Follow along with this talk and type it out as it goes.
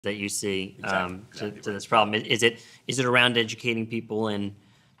that you see Exactly to right. this problem? Is it around educating people and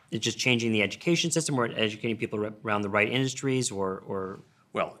it's just changing the education system, or educating people around the right industries, or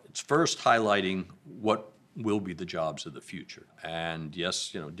Well, it's first highlighting what will be the jobs of the future. And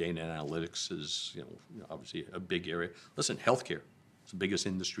yes, data analytics is, obviously a big area. Listen, healthcare is the biggest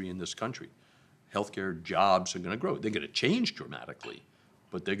industry in this country. Healthcare jobs are going to grow. They're going to change dramatically,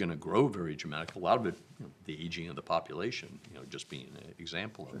 but they're going to grow very dramatically. A lot of it, the aging of the population, just being an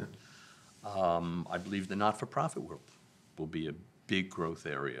example of it. I believe the not-for-profit world will be a big growth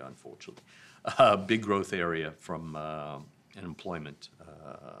area, unfortunately. A big growth area from an employment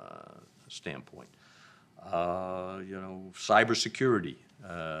standpoint. Cybersecurity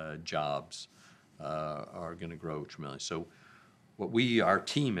jobs are going to grow tremendously. So our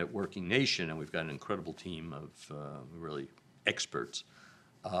team at Working Nation, and we've got an incredible team of really experts,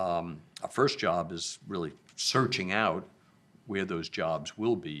 our first job is really searching out where those jobs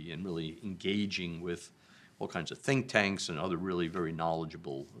will be and really engaging with all kinds of think tanks and other really very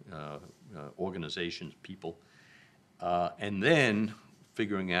knowledgeable organizations, people, and then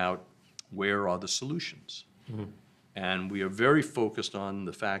figuring out where are the solutions. And we are very focused on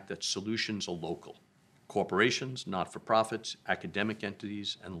the fact that solutions are local. Corporations, not-for-profits, academic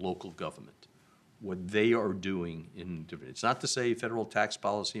entities, and local government. What they are doing in different, it's not to say federal tax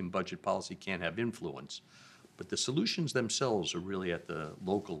policy and budget policy can't have influence, but the solutions themselves are really at the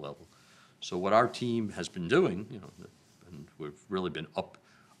local level. So what our team has been doing, and we've really been up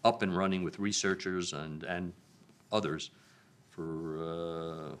and running with researchers and others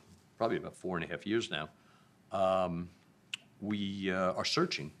for probably about 4.5 years now. We are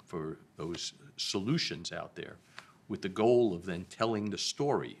searching for those solutions out there with the goal of then telling the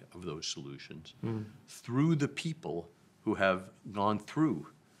story of those solutions through the people who have gone through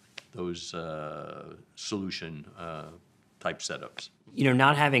those solution type setups.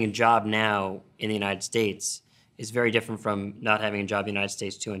 Not having a job now in the United States is very different from not having a job in the United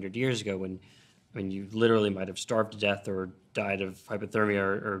States 200 years ago, when you literally might have starved to death or died of hypothermia,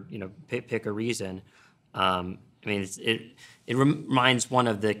 or pick a reason. It reminds one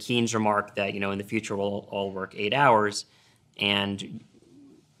of the Keynes remark that in the future we'll all work 8 hours, and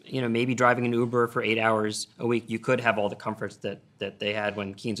maybe driving an Uber for 8 hours a week, you could have all the comforts that they had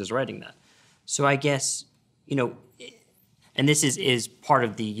when Keynes was writing that. So I guess and this is part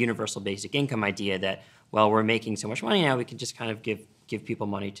of the universal basic income idea that, well, we're making so much money now, we can just kind of give people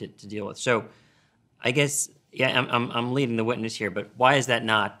money to deal with. So I guess, yeah, I'm leading the witness here, but why is that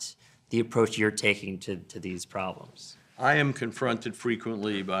not the approach you're taking to these problems? I am confronted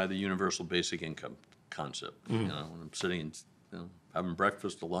frequently by the universal basic income concept. When I'm sitting and having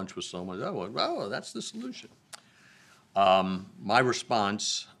breakfast or lunch with someone, oh, that's the solution. My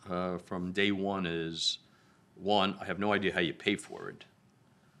response from day one is, one, I have no idea how you pay for it.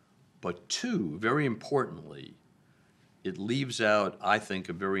 But two, very importantly, it leaves out, I think,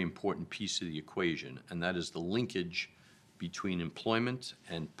 a very important piece of the equation, and that is the linkage between employment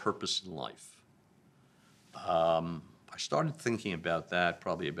and purpose in life. I started thinking about that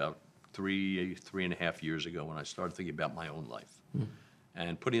probably about 3.5 years ago, when I started thinking about my own life.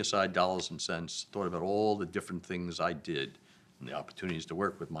 And putting aside dollars and cents, thought about all the different things I did and the opportunities to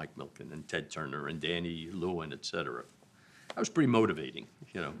work with Mike Milken and Ted Turner and Danny Lewin, et cetera. That was pretty motivating.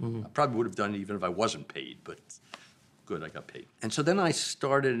 I probably would have done it even if I wasn't paid, but good, I got paid. And so then I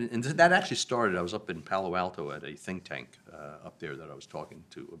started, and that actually started, I was up in Palo Alto at a think tank up there that I was talking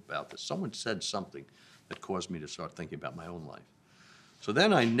to about this. Someone said something that caused me to start thinking about my own life. So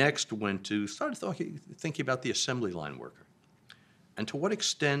then I next started thinking about the assembly line worker. And to what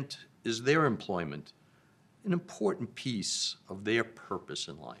extent is their employment an important piece of their purpose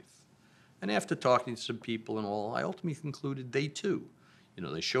in life? And after talking to some people and all, I ultimately concluded they too.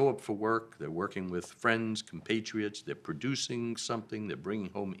 They show up for work, they're working with friends, compatriots, they're producing something, they're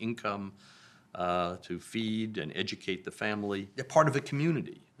bringing home income to feed and educate the family. They're part of a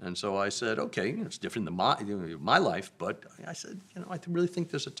community. And so I said, okay, it's different than my life, but I said, I really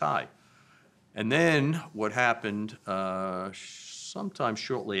think there's a tie. And then what happened, sometime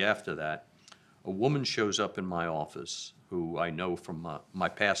shortly after that, a woman shows up in my office who I know from my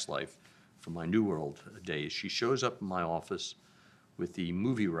past life, from my New World days. She shows up in my office with the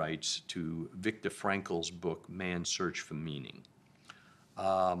movie rights to Viktor Frankl's book, Man's Search for Meaning.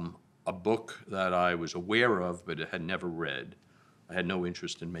 A book that I was aware of but had never read. I had no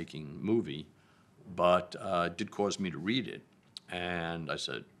interest in making a movie, but it did cause me to read it. And I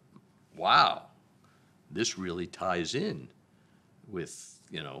said, wow, this really ties in with,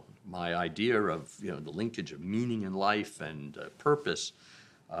 my idea of, the linkage of meaning in life and purpose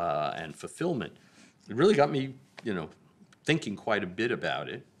and fulfillment. It really got me, thinking quite a bit about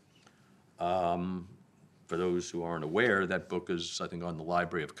it. For those who aren't aware, that book is, I think, on the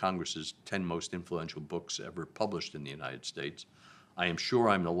Library of Congress's 10 most influential books ever published in the United States. I am sure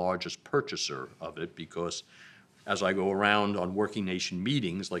I'm the largest purchaser of it because as I go around on Working Nation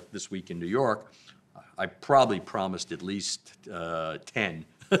meetings, like this week in New York, I probably promised at least 10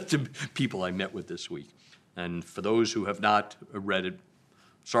 to people I met with this week. And for those who have not read it,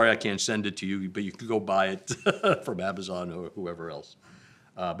 sorry I can't send it to you, but you can go buy it from Amazon or whoever else.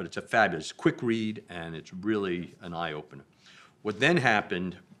 But it's a fabulous, quick read, and it's really an eye-opener. What then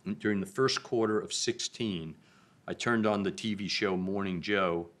happened during the first quarter of 16, I turned on the TV show Morning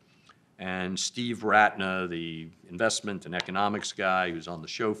Joe, and Steve Ratner, the investment and economics guy who's on the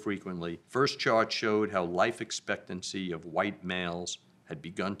show frequently, first chart showed how life expectancy of white males had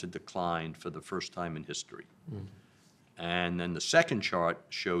begun to decline for the first time in history. And then the second chart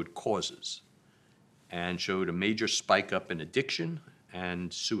showed causes and showed a major spike up in addiction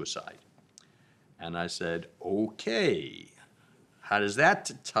and suicide. And I said, okay, how does that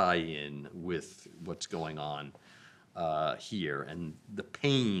tie in with what's going on here and the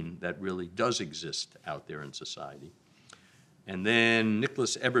pain that really does exist out there in society? And then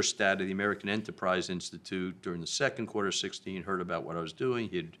Nicholas Eberstadt of the American Enterprise Institute during the second quarter of 16 heard about what I was doing.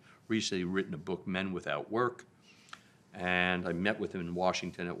 He had recently written a book, Men Without Work. And I met with him in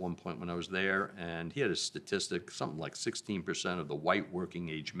Washington at one point when I was there, and he had a statistic, something like 16% of the white working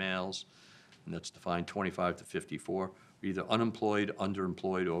age males, and that's defined 25 to 54, are either unemployed,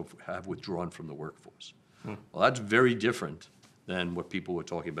 underemployed, or have withdrawn from the workforce. Well, that's very different than what people were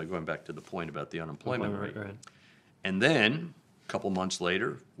talking about, going back to the point about the unemployment rate. Right. And then, a couple months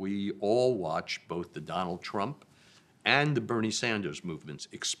later, we all watched both the Donald Trump and the Bernie Sanders movements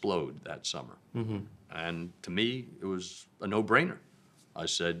explode that summer. And to me, it was a no-brainer. I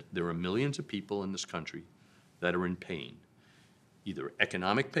said, there are millions of people in this country that are in pain, either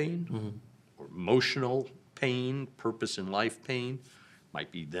economic pain or emotional pain, purpose in life pain.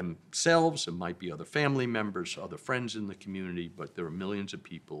 Might be themselves, it might be other family members, other friends in the community, but there are millions of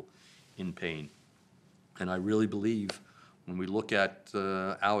people in pain. And I really believe when we look at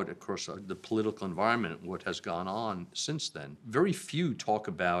out across the political environment, what has gone on since then, very few talk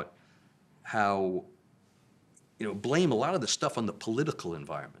about how, blame a lot of the stuff on the political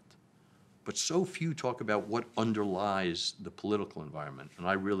environment, but so few talk about what underlies the political environment. And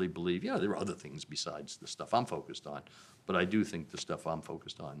I really believe, there are other things besides the stuff I'm focused on, but I do think the stuff I'm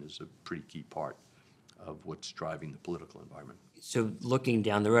focused on is a pretty key part of what's driving the political environment. So looking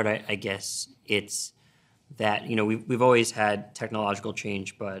down the road, I guess it's that, we've always had technological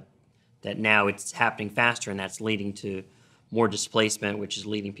change, but that now it's happening faster, and that's leading to more displacement, which is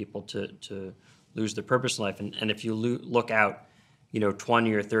leading people to lose their purpose in life. And if you look out,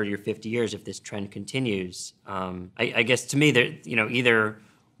 20 or 30 or 50 years, if this trend continues, I guess to me, there, either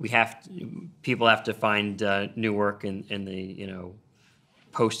people have to find new work in the,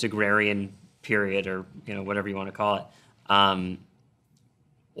 post-agrarian period, or, whatever you want to call it,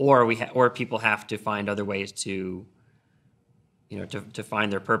 or people have to find other ways to, to find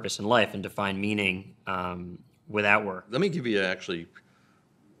their purpose in life and to find meaning without work. Let me give you actually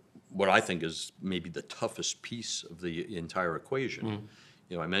what I think is maybe the toughest piece of the entire equation.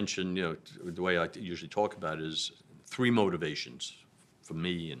 I mentioned, the way I usually talk about it is three motivations for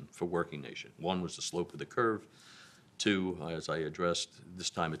me and for Working Nation. One was the slope of the curve. Two, as I addressed, this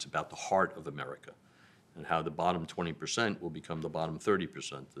time it's about the heart of America and how the bottom 20% will become the bottom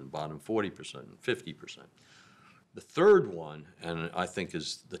 30%, and the bottom 40%, and 50%. The third one, and I think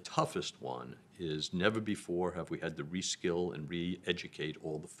is the toughest one, is never before have we had to reskill and re-educate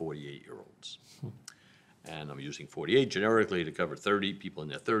all the 48-year-olds. And I'm using 48 generically to cover 30 people in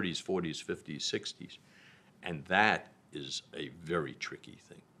their 30s, 40s, 50s, 60s. And that is a very tricky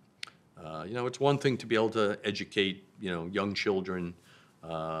thing. It's one thing to be able to educate, young children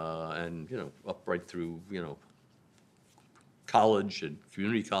and, up right through, college and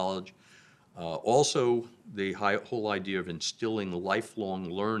community college. Also, the whole idea of instilling lifelong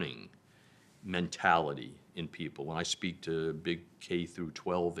learning mentality in people. When I speak to big K through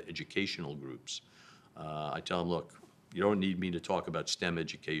 12 educational groups, I tell them, look, you don't need me to talk about STEM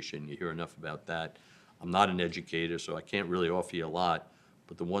education. You hear enough about that. I'm not an educator, so I can't really offer you a lot.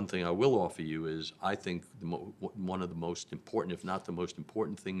 But the one thing I will offer you is I think one of the most important, if not the most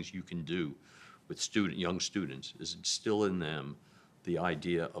important things you can do with young students is instill in them the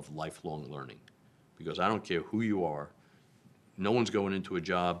idea of lifelong learning. Because I don't care who you are, no one's going into a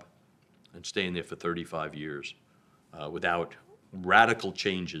job and staying there for 35 years without radical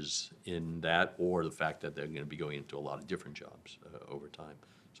changes in that, or the fact that they're going to be going into a lot of different jobs over time.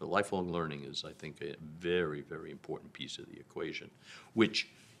 So lifelong learning is, I think, a very, very important piece of the equation, which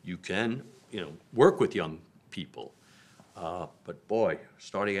you can work with young people. But boy,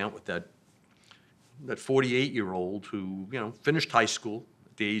 starting out with that 48-year-old who, finished high school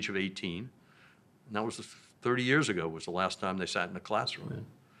at the age of 18, and that was 30 years ago was the last time they sat in a classroom.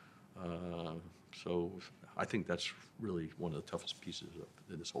 So I think that's really one of the toughest pieces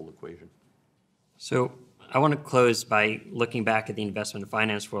of this whole equation. So I want to close by looking back at the investment and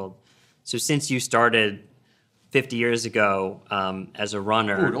finance world. So since you started 50 years ago as a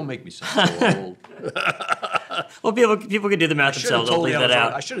runner. Ooh, don't make me sound so old. Well, people can do the math themselves. I'll leave that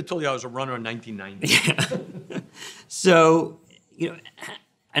out. I should have told you I was a runner in 1990. So,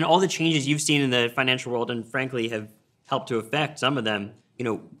 and all the changes you've seen in the financial world and frankly have helped to affect some of them,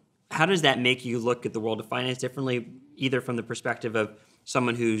 how does that make you look at the world of finance differently, either from the perspective of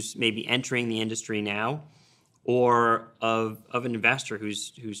someone who's maybe entering the industry now or of an investor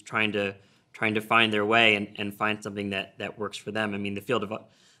who's trying to find their way and find something that works for them? I mean, the field of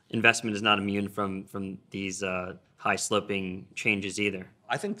investment is not immune from these high sloping changes either.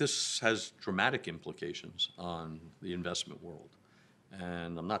 I think this has dramatic implications on the investment world.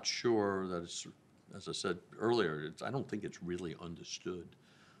 And I'm not sure that it's, as I said earlier, I don't think it's really understood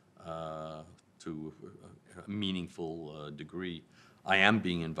to a meaningful degree. I am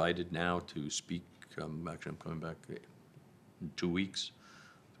being invited now to speak. Actually, I'm coming back in 2 weeks,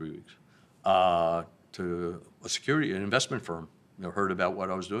 3 weeks, to an investment firm. Heard about what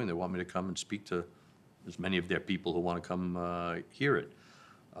I was doing. They want me to come and speak to as many of their people who want to come hear it.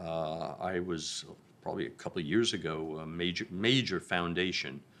 I was probably a couple of years ago a major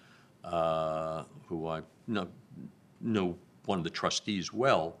foundation who I know one of the trustees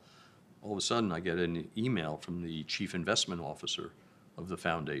well. All of a sudden, I get an email from the chief investment officer of the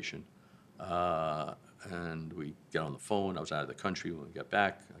foundation, and we get on the phone. I was out of the country when we got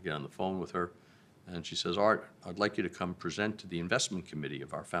back. I get on the phone with her. And she says, Art, I'd like you to come present to the investment committee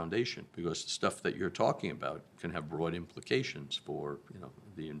of our foundation because the stuff that you're talking about can have broad implications for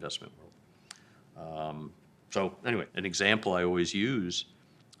the investment world. So anyway, an example I always use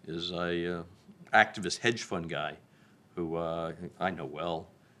is a activist hedge fund guy who I know well,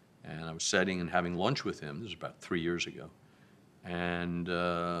 and I was sitting and having lunch with him. This was about 3 years ago, and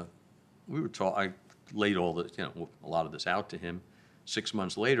we were talking. I laid all the a lot of this out to him. 6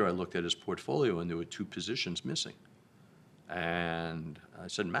 months later, I looked at his portfolio, and there were 2 positions missing. And I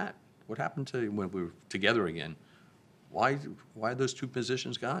said, Matt, what happened to you when we were together again? Why are those 2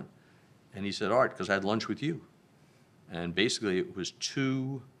 positions gone? And he said, Art, because I had lunch with you. And basically, it was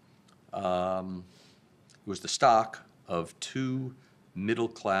it was the stock of 2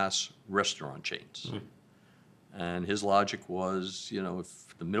 middle-class restaurant chains. And his logic was,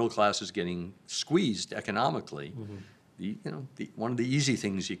 if the middle class is getting squeezed economically, one of the easy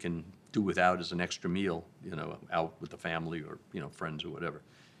things you can do without is an extra meal, out with the family or, friends or whatever.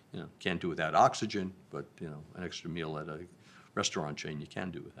 Can't do without oxygen, but, an extra meal at a restaurant chain you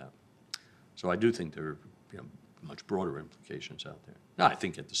can do without. So I do think there are, much broader implications out there. Now, I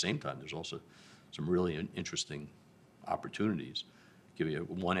think at the same time, there's also some really interesting opportunities. Give you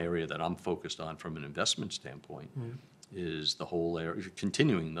one area that I'm focused on from an investment standpoint is the whole area,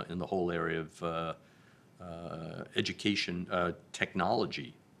 continuing in the whole area of education,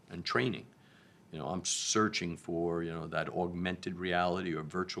 technology, and training. I'm searching for that augmented reality or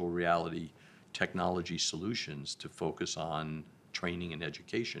virtual reality technology solutions to focus on training and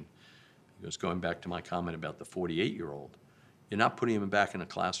education. Because going back to my comment about the 48-year-old, you're not putting him back in a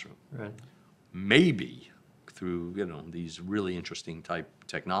classroom. Right. Maybe through these really interesting type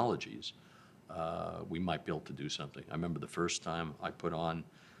technologies, we might be able to do something. I remember the first time I put on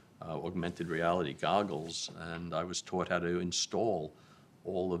augmented reality goggles, and I was taught how to install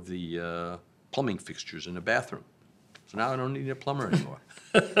all of the plumbing fixtures in a bathroom. So now I don't need a plumber anymore.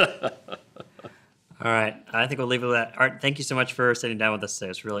 All right. I think we'll leave it with that. Art, thank you so much for sitting down with us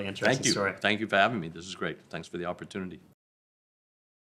today. It's a really interesting story. Thank you for having me. This is great. Thanks for the opportunity.